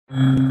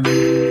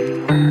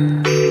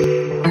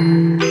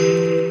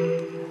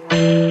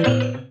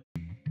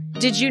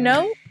Did you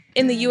know?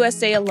 In the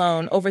USA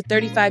alone, over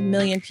 35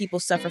 million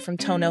people suffer from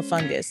toenail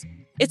fungus.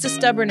 It's a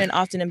stubborn and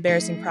often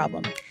embarrassing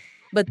problem.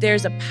 But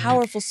there's a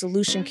powerful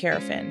solution,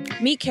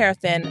 Kerafen. Meet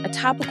Kerafen, a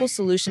topical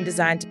solution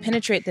designed to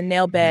penetrate the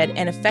nail bed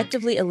and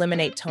effectively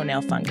eliminate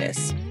toenail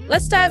fungus.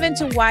 Let's dive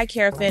into why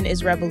Kerafen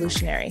is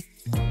revolutionary.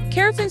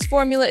 Kerafen's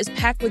formula is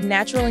packed with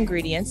natural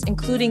ingredients,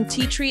 including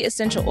tea tree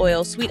essential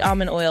oil, sweet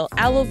almond oil,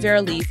 aloe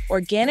vera leaf,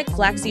 organic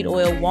flaxseed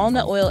oil,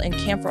 walnut oil, and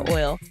camphor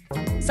oil.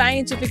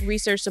 Scientific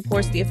research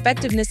supports the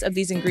effectiveness of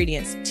these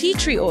ingredients. Tea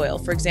tree oil,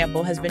 for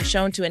example, has been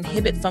shown to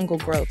inhibit fungal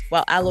growth,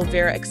 while aloe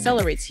vera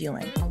accelerates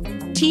healing.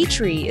 Tea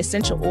tree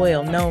essential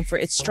oil, known for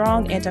its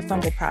strong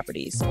antifungal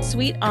properties.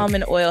 Sweet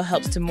almond oil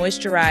helps to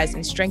moisturize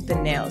and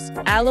strengthen nails.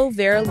 Aloe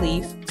vera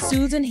leaf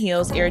soothes and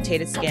heals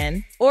irritated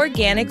skin.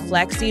 Organic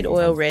flaxseed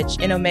oil rich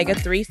in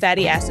omega-3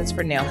 fatty acids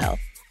for nail health.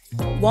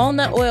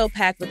 Walnut oil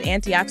packed with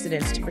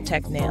antioxidants to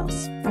protect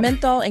nails.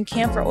 Menthol and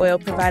camphor oil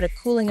provide a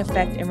cooling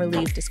effect and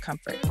relieve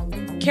discomfort.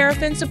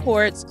 Kerafen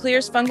supports,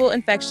 clears fungal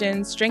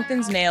infections,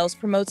 strengthens nails,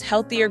 promotes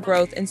healthier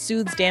growth, and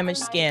soothes damaged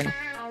skin.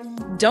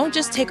 Don't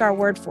just take our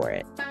word for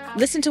it.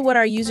 Listen to what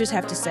our users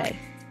have to say.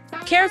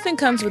 Kerafen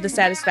comes with a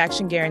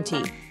satisfaction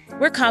guarantee.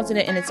 We're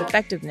confident in its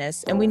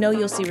effectiveness, and we know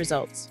you'll see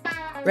results.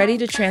 Ready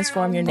to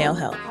transform your nail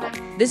health?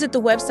 Visit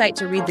the website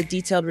to read the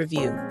detailed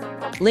review.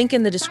 Link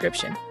in the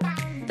description.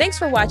 Thanks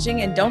for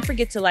watching, and don't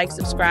forget to like,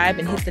 subscribe,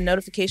 and hit the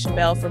notification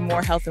bell for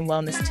more health and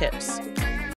wellness tips.